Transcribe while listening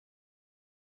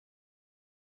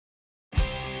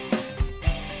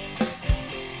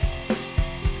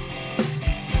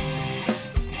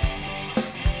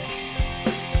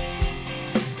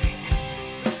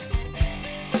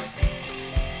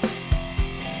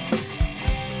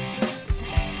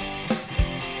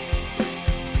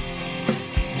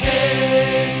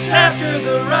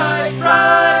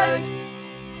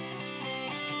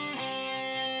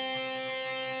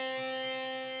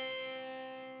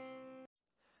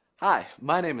Hi,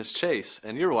 my name is Chase,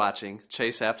 and you're watching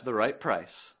Chase After the Right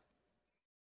Price.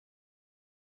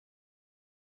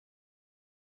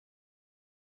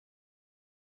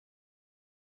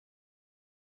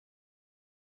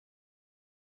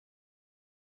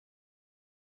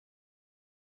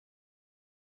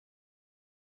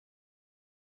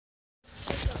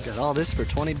 Got all this for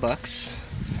 20 bucks.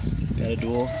 Got a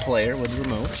dual player with the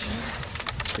remote,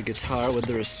 the guitar with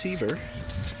the receiver.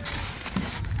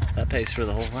 That pays for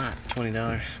the whole lot. $20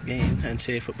 game,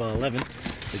 NCAA Football 11.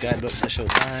 The guidebooks I showed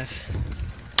 5.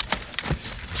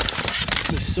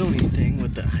 The Sony thing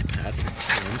with the iPad for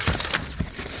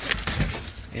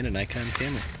 10. And a Nikon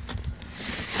camera.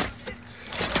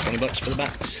 20 bucks for the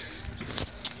box.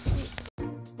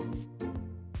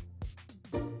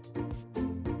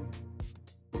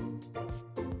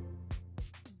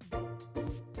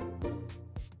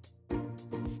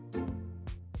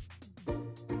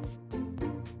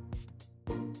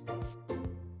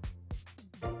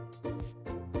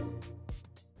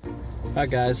 Alright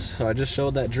guys, so I just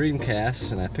showed that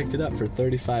Dreamcast and I picked it up for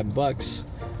 35 bucks.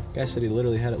 Guy said he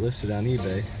literally had it listed on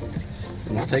eBay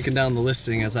and was taking down the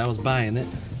listing as I was buying it.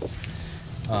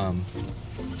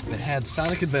 It had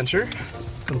Sonic Adventure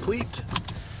complete,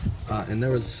 and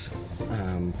there was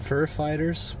Fur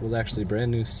Fighters was actually brand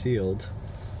new sealed,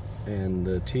 and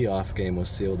the tee-off game was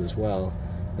sealed as well.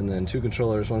 And then 2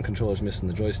 controllers, 1 controller's missing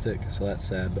the joystick, so that's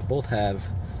sad, but both have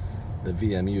the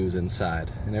VMUs inside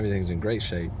and everything's in great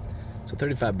shape. So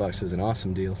 35 bucks is an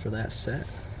awesome deal for that set.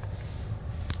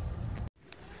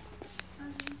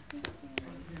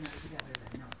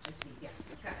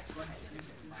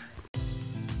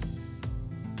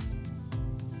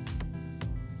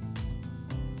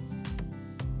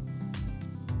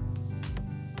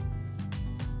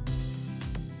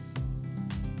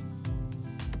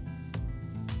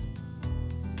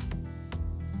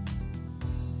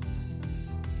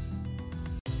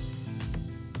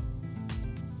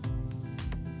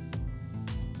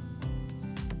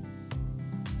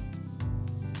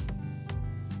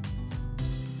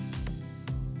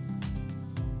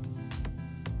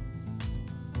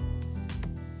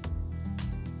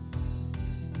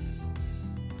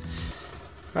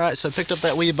 Alright, so I picked up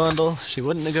that Wii bundle. She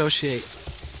wouldn't negotiate,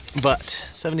 but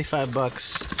 75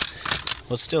 bucks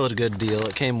was still a good deal.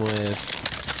 It came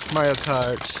with Mario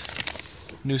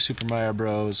Kart, New Super Mario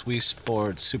Bros, Wii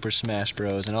Sports, Super Smash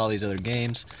Bros, and all these other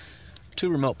games.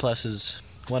 2 remote pluses,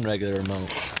 1 regular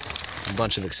remote, a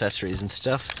bunch of accessories and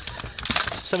stuff.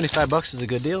 So 75 bucks is a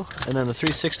good deal. And then the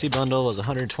 360 bundle was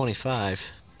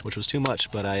 125, which was too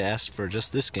much, but I asked for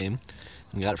just this game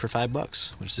and got it for 5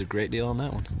 bucks, which is a great deal on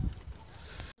that one.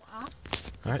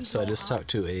 Alright, so I just talked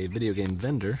to a video game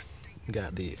vendor,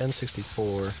 got the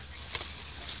N64,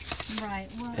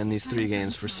 and these 3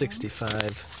 games for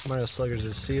 65. Mario Sluggers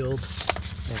is sealed,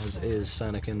 as is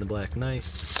Sonic and the Black Knight,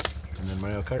 and then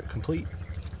Mario Kart complete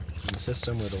in the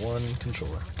system with a 1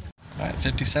 controller. Alright,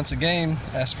 50 cents a game.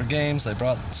 Asked for games, they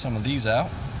brought some of these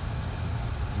out,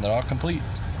 and they're all complete,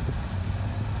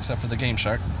 except for the Game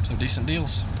Shark, so decent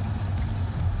deals.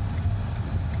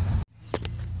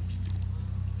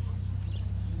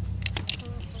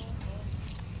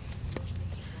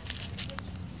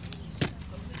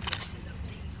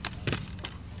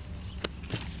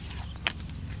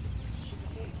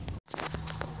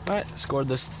 Alright, scored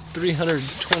this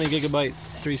 320 gigabyte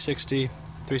 360.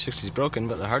 360 is broken,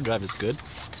 but the hard drive is good.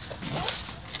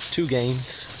 2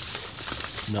 games.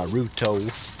 Naruto.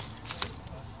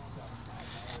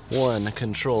 1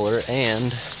 controller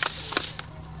and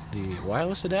the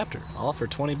wireless adapter, all for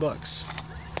 20 bucks.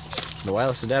 The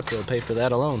wireless adapter will pay for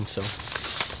that alone, so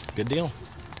good deal.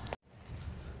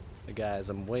 Hey guys,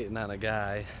 I'm waiting on a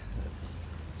guy that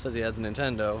says he has a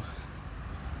Nintendo.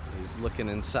 He's looking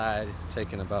inside,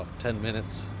 taking about 10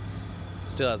 minutes.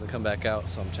 Still hasn't come back out,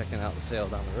 so I'm checking out the sale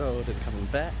down the road and coming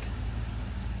back.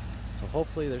 So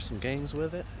hopefully there's some games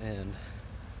with it, and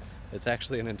it's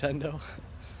actually a Nintendo.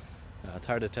 It's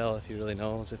hard to tell if he really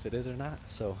knows if it is or not,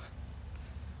 so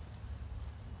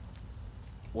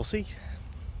we'll see.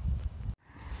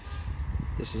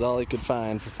 This is all he could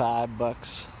find for 5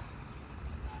 bucks.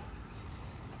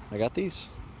 I got these,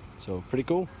 so pretty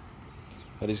cool.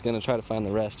 But he's going to try to find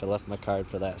the rest. I left my card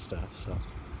for that stuff, so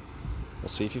we'll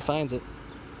see if he finds it.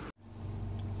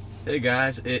 Hey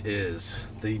guys, it is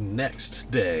the next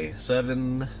day,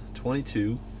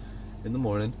 7:22 in the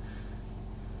morning.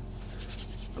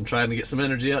 I'm trying to get some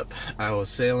energy up. I was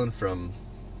sailing from,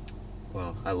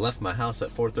 well, I left my house at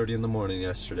 4:30 in the morning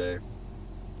yesterday,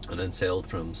 and then sailed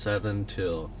from 7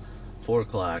 till 4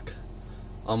 o'clock,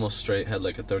 almost straight, had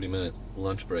like a 30-minute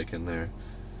lunch break in there.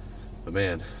 But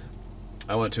man,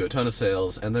 I went to a ton of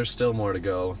sales, and there's still more to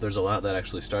go. There's a lot that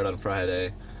actually start on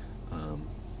Friday.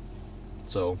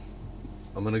 So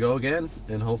I'm gonna go again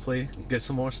and hopefully get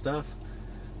some more stuff.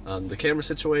 The camera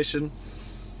situation,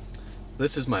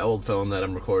 this is my old phone that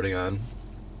I'm recording on,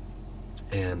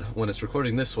 and when it's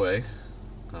recording this way,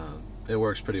 it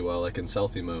works pretty well, like in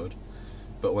selfie mode.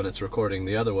 But when it's recording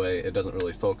the other way, it doesn't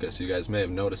really focus. You guys may have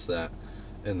noticed that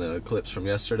in the clips from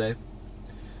yesterday.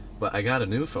 But I got a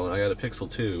new phone, I got a Pixel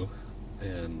 2,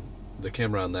 and the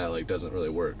camera on that doesn't really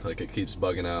work. Like, it keeps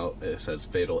bugging out, it says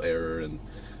fatal error, and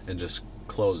just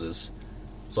closes.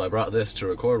 So I brought this to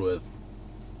record with.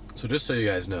 So just so you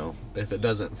guys know, if it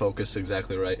doesn't focus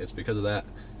exactly right, it's because of that,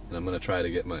 and I'm going to try to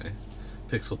get my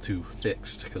Pixel 2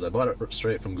 fixed, because I bought it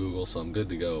straight from Google, so I'm good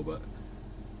to go, but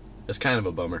it's kind of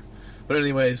a bummer. But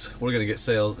anyways, we're going to get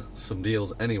some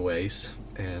deals anyways,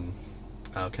 and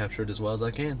I'll capture it as well as I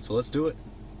can, so let's do it.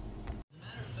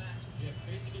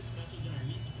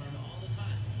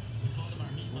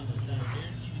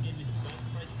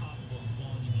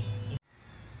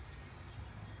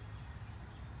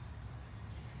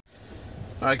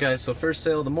 Alright guys, so first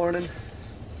sale of the morning,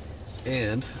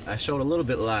 and I showed a little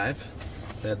bit live.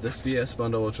 They had this DS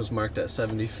bundle, which was marked at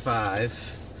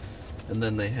 $75, and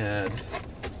then they had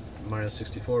Mario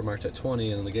 64 marked at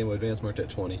 $20, and then the Game Boy Advance marked at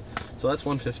 $20. So that's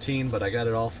 $115, but I got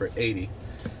it all for $80,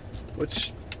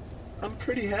 which I'm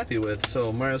pretty happy with.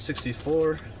 So Mario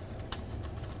 64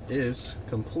 is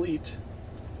complete.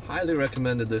 Highly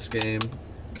recommended this game.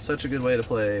 Such a good way to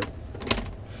play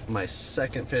my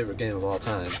second favorite game of all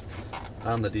time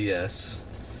on the DS.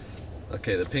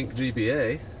 Okay, the pink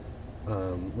GBA,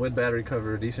 with battery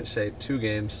cover, decent shape, 2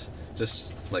 games,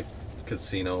 just like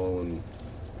casino and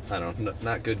I don't know,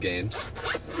 not good games.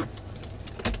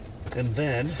 And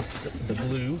then the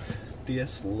blue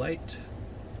DS Lite.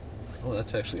 Oh,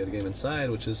 that's actually got a game inside,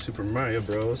 which is Super Mario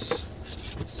Bros.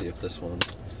 Let's see if this one.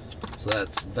 So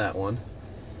that's that one.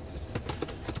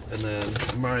 And then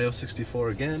Mario 64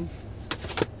 again.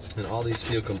 And all these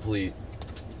feel complete.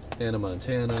 Hannah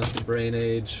Montana, Brain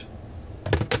Age,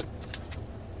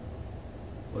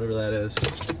 whatever that is,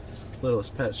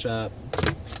 Littlest Pet Shop,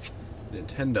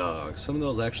 Nintendo. Some of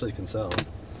those actually can sell,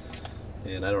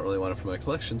 and I don't really want it for my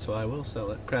collection, so I will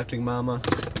sell it. Crafting Mama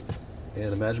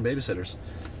and Imagine Babysitters.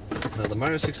 Now the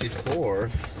Mario 64,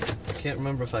 I can't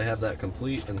remember if I have that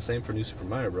complete, and the same for New Super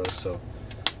Mario Bros. So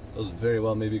those very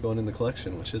well may be going in the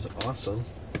collection, which is awesome.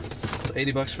 So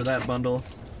 $80 for that bundle.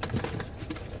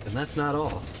 And that's not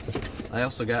all. I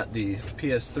also got the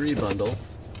PS3 bundle.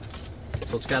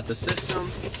 So it's got the system,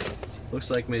 looks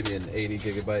like maybe an 80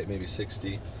 gigabyte, maybe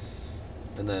 60.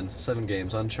 And then 7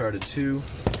 games, Uncharted 2,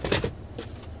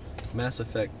 Mass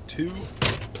Effect 2,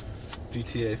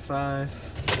 GTA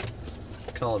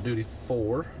 5, Call of Duty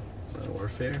 4, Modern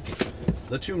Warfare,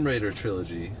 the Tomb Raider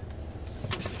trilogy,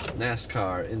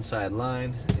 NASCAR Inside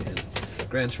Line, and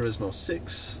Gran Turismo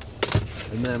 6.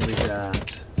 And then we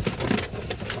got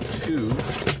 2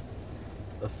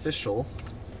 official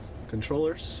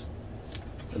controllers,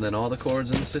 and then all the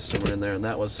cords in the system were in there, and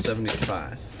that was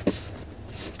 $75.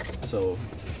 So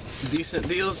decent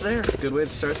deals there. Good way to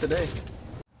start the day.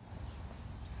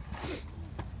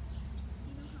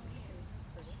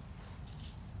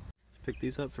 Picked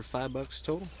these up for $5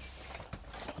 total.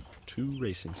 2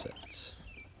 racing sets.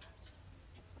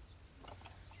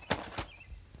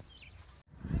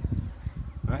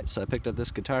 Alright, so I picked up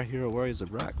this Guitar Hero Warriors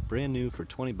of Rock, brand new, for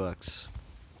 $20.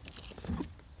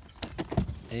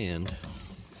 And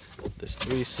this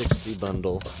 360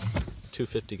 bundle,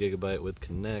 250 gigabyte with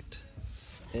Connect,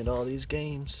 and all these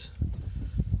games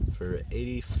for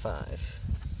 $85.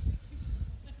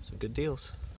 So good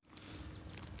deals.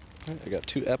 Alright, I got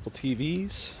 2 Apple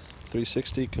TVs,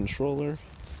 360 controller,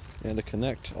 and a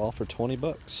Connect, all for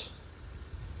 $20.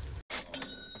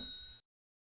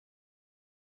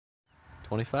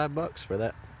 25 bucks for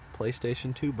that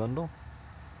PlayStation 2 bundle.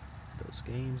 Those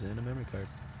games and a memory card.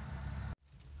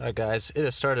 Alright guys, it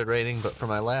has started raining, but for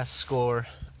my last score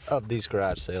of these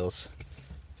garage sales,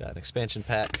 got an expansion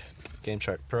pack, Game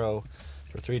Shark Pro,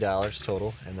 for $3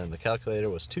 total, and then the calculator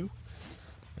was $2,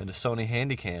 and a Sony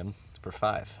Handycam for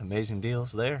 $5. Amazing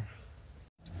deals there.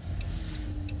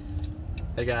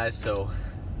 Hey guys, so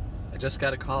I just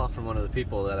got a call from one of the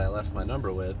people that I left my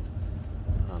number with.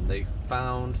 They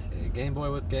found a Game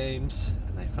Boy with games,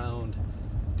 and they found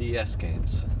DS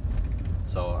games.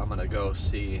 So I'm gonna go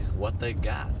see what they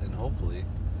got and hopefully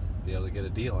be able to get a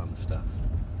deal on the stuff.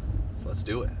 So let's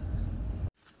do it.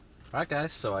 Alright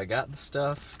guys, so I got the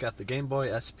stuff, got the Game Boy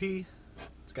SP.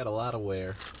 It's got a lot of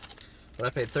wear. But I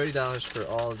paid $30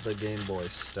 for all of the Game Boy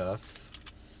stuff.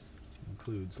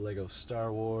 Includes Lego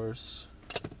Star Wars,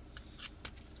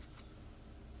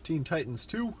 Teen Titans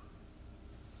 2.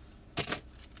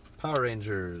 Power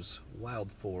Rangers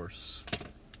Wild Force.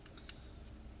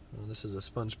 This is a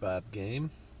SpongeBob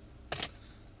game.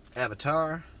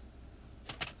 Avatar.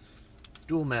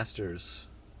 Duel Masters.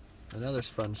 Another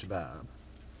SpongeBob.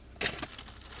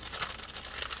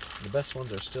 The best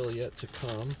ones are still yet to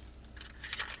come.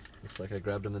 Looks like I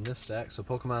grabbed them in this stack. So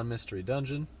Pokemon Mystery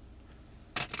Dungeon.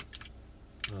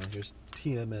 Here's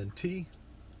TMNT.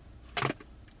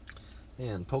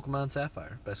 And Pokemon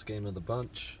Sapphire. Best game of the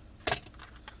bunch.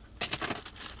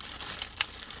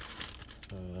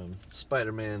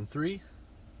 Spider-Man 3.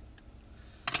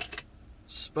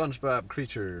 SpongeBob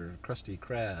Creature, Krusty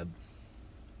Krab.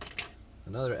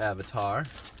 Another Avatar.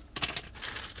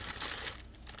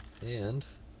 And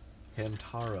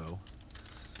Hamtaro.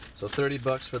 So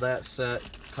 $30 for that set.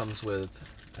 Comes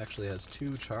with, actually has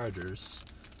 2 chargers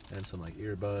and some like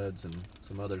earbuds and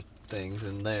some other things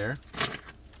in there.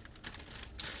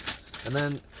 And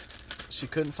then she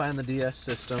couldn't find the DS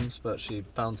systems, but she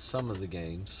found some of the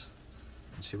games.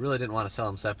 And she really didn't want to sell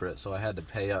them separate, so I had to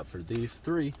pay up for these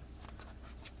 3.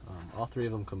 All 3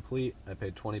 of them complete. I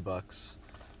paid $20.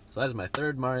 So that is my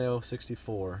 3rd Mario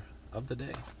 64 of the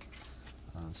day.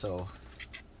 So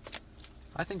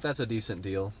I think that's a decent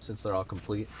deal since they're all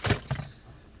complete.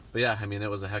 But yeah, I mean, it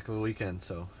was a heck of a weekend,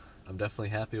 so I'm definitely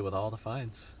happy with all the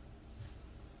finds.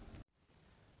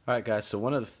 Alright guys, so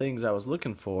one of the things I was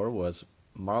looking for was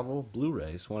Marvel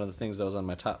Blu-rays. One of the things that was on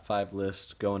my top 5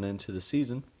 list going into the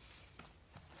season.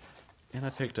 And I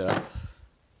picked up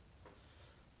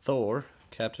Thor,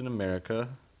 Captain America,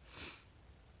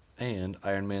 and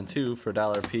Iron Man 2 for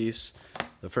 $1 a piece.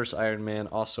 The first Iron Man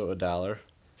also $1.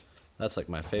 That's like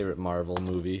my favorite Marvel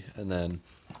movie. And then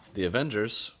the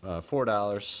Avengers,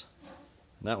 $4.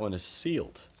 And that one is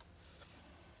sealed.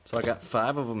 So I got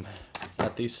 5 of them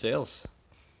at these sales.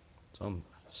 So I'm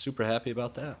super happy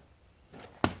about that.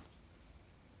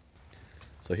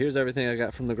 So here's everything I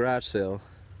got from the garage sale.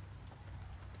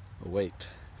 Oh, wait.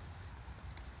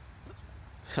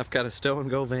 I've got a stow and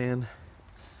go van.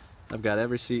 I've got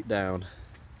every seat down.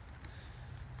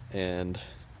 And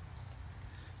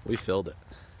we filled it.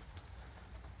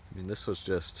 I mean, this was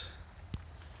just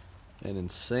an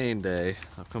insane day.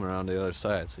 I'll come around to the other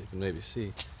side so you can maybe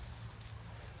see.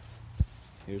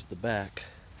 Here's the back.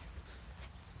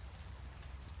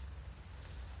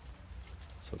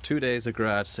 So 2 days of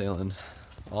garage sailing,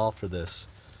 all for this.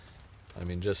 I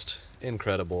mean, just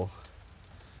incredible.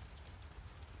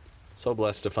 So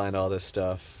blessed to find all this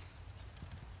stuff.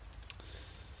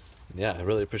 And yeah, I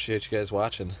really appreciate you guys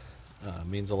watching. It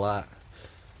means a lot.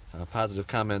 Positive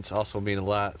comments also mean a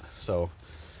lot. So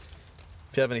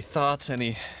if you have any thoughts,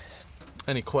 any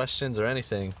questions or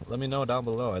anything, let me know down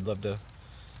below. I'd love to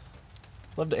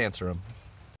answer them.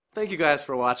 Thank you guys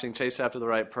for watching Chase After the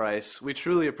Right Price. We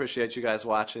truly appreciate you guys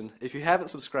watching. If you haven't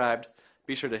subscribed,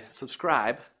 be sure to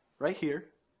subscribe right here.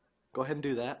 Go ahead and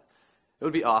do that. It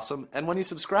would be awesome. And when you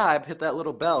subscribe, hit that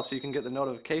little bell so you can get the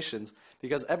notifications,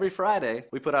 because every Friday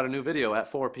we put out a new video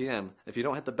at 4 p.m. If you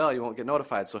don't hit the bell, you won't get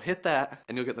notified. So hit that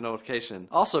and you'll get the notification.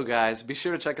 Also guys, be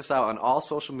sure to check us out on all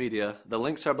social media. The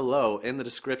links are below in the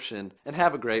description. And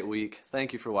have a great week.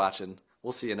 Thank you for watching.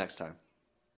 We'll see you next time.